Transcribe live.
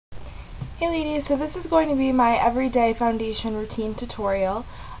Hey ladies, so this is going to be my everyday foundation routine tutorial.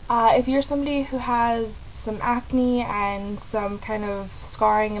 If you're somebody who has some acne and some kind of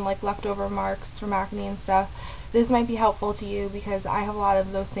scarring and like leftover marks from acne and stuff, this might be helpful to you because I have a lot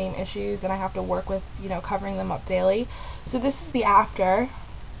of those same issues and I have to work with, covering them up daily. So this is the after,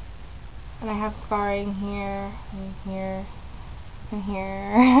 and I have scarring here, and here, and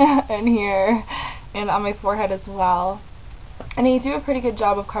here, and here, and on my forehead as well. And I do a pretty good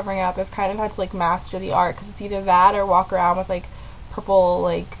job of covering up. I've kind of had to master the art because it's either that or walk around with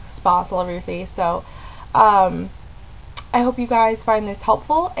purple spots all over your face. So I hope you guys find this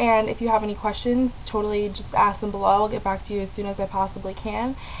helpful, and if you have any questions, totally just ask them below. I'll get back to you as soon as I possibly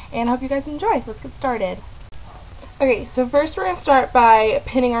can, and I hope you guys enjoy. Let's get started. Okay, so first we're going to start by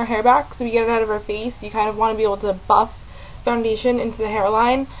pinning our hair back so we get it out of our face. You kind of want to be able to buff foundation into the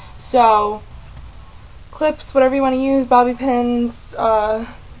hairline. So clips, whatever you want to use, bobby pins,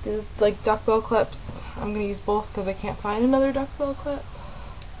 these duckbill clips. I'm going to use both because I can't find another duckbill clip.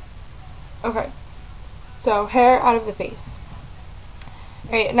 Okay, so hair out of the face.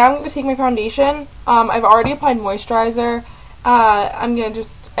 Alright, now I'm going to take my foundation. I've already applied moisturizer. I'm going to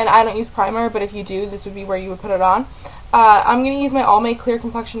and I don't use primer, but if you do, this would be where you would put it on. I'm going to use my Almay Clear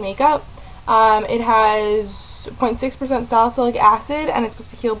Complexion Makeup. It has 0.6% salicylic acid, and it's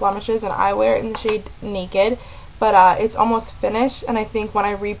supposed to heal blemishes, and I wear it in the shade Naked, but it's almost finished, and I think when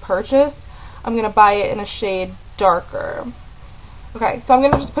I repurchase, I'm going to buy it in a shade darker. Okay, so I'm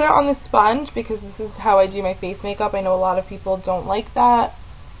going to just put it on this sponge because this is how I do my face makeup. I know a lot of people don't like that.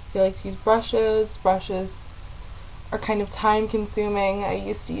 They like to use brushes. Brushes are kind of time consuming. I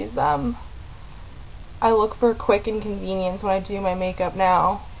used to use them. I look for quick and convenience when I do my makeup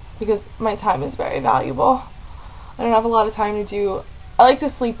now because my time is very valuable. I don't have a lot of time to do. I like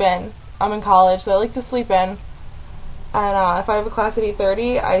to sleep in. I'm in college, so I like to sleep in. And if I have a class at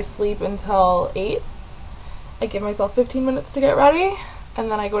 8:30, I sleep until 8. I give myself 15 minutes to get ready,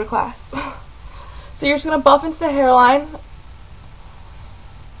 and then I go to class. So you're just going to buff into the hairline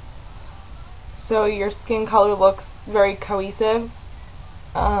so your skin color looks very cohesive.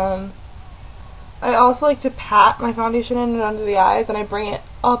 I also like to pat my foundation in and under the eyes, and I bring it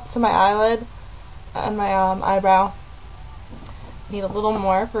up to my eyelid and my eyebrow. Need a little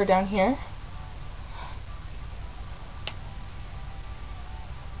more for down here.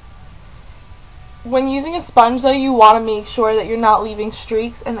 When using a sponge, though, you want to make sure that you're not leaving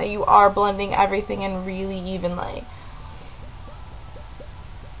streaks and that you are blending everything in really evenly.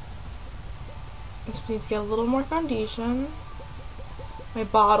 I just need to get a little more foundation. My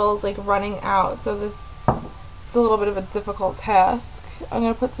bottle's running out, so this is a little bit of a difficult task. I'm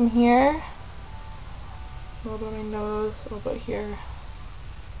going to put some here, a little bit on my nose, a little bit here,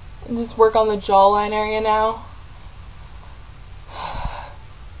 and just work on the jawline area now.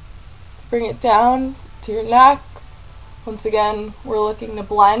 Bring it down to your neck. Once again, we're looking to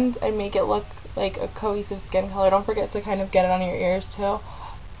blend and make it look like a cohesive skin color. Don't forget to kind of get it on your ears too.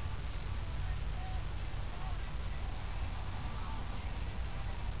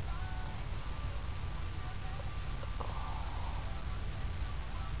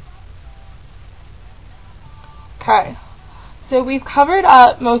 Okay, so we've covered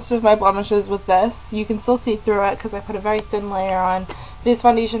up most of my blemishes with this. You can still see through it because I put a very thin layer on. This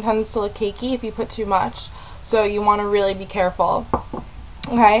foundation tends to look cakey if you put too much, so you want to really be careful.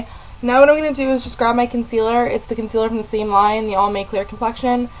 Okay, now what I'm going to do is just grab my concealer. It's the concealer from the same line, the Almay Clear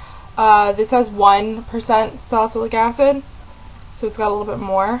Complexion. This has 1% salicylic acid, so it's got a little bit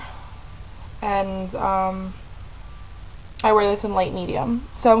more. And I wear this in light medium.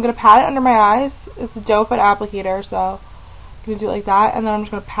 So I'm going to pat it under my eyes. It's a doe foot applicator, so I'm going to do it like that. And then I'm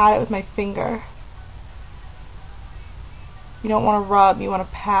just going to pat it with my finger. You don't want to rub, you want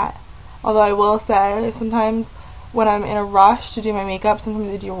to pat. Although I will say, sometimes when I'm in a rush to do my makeup, sometimes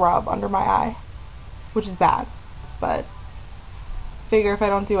I do rub under my eye, which is bad. But I figure if I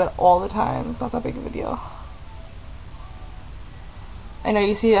don't do it all the time, it's not that big of a deal. I know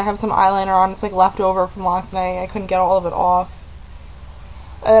you see I have some eyeliner on, it's left over from last night. I couldn't get all of it off.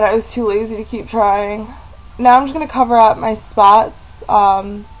 And then I was too lazy to keep trying. Now I'm just going to cover up my spots,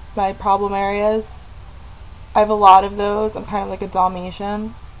 my problem areas. I have a lot of those. I'm kind of like a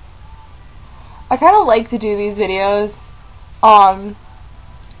Dalmatian. I kind of like to do these videos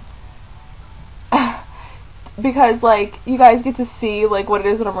because you guys get to see what it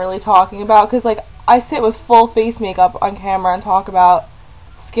is that I'm really talking about, because I sit with full face makeup on camera and talk about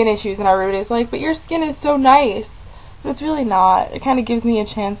skin issues, and everybody's like, but your skin is so nice. But it's really not. It kind of gives me a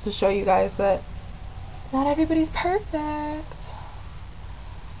chance to show you guys that not everybody's perfect.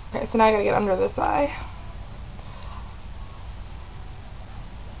 Okay, so now I gotta get under this eye.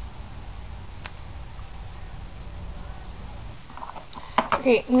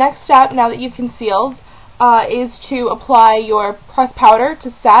 Okay, next step, now that you've concealed, is to apply your pressed powder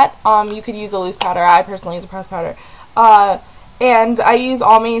to set. You could use a loose powder. I personally use a pressed powder. And I use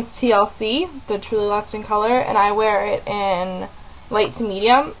Almay's TLC, the Truly Lasting Color, and I wear it in light to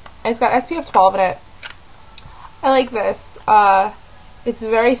medium. It's got SPF 12 in it. I like this. It's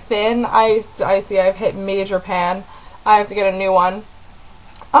very thin. I see I've hit major pan. I have to get a new one.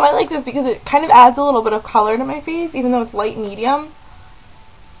 I like this because it kind of adds a little bit of color to my face, even though it's light medium.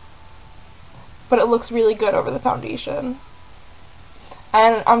 But it looks really good over the foundation.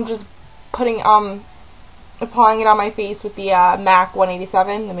 And I'm just putting applying it on my face with the MAC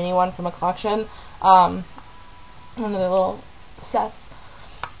 187, the mini one from a collection. One of the little sets.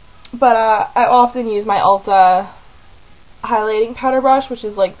 But I often use my Ulta highlighting powder brush, which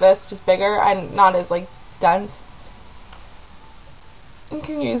is like this, just bigger and not as like dense. You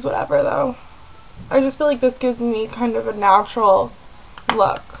can use whatever though. I just feel like this gives me kind of a natural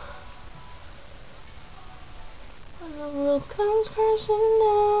look. When the world comes crashing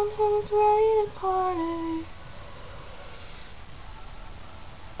down, who's ready to party?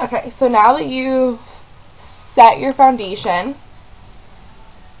 Okay, so now that you've set your foundation,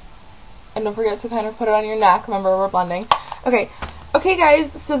 and don't forget to kind of put it on your neck. Remember, we're blending. Okay, guys.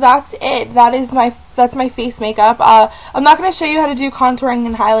 So that's it. That's my face makeup. I'm not going to show you how to do contouring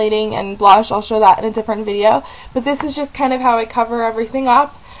and highlighting and blush. I'll show that in a different video. But this is just kind of how I cover everything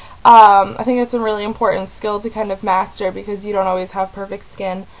up. I think it's a really important skill to kind of master because you don't always have perfect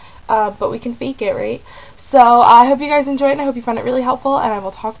skin, but we can fake it, right? So I hope you guys enjoyed, and I hope you found it really helpful. And I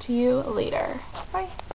will talk to you later. Bye.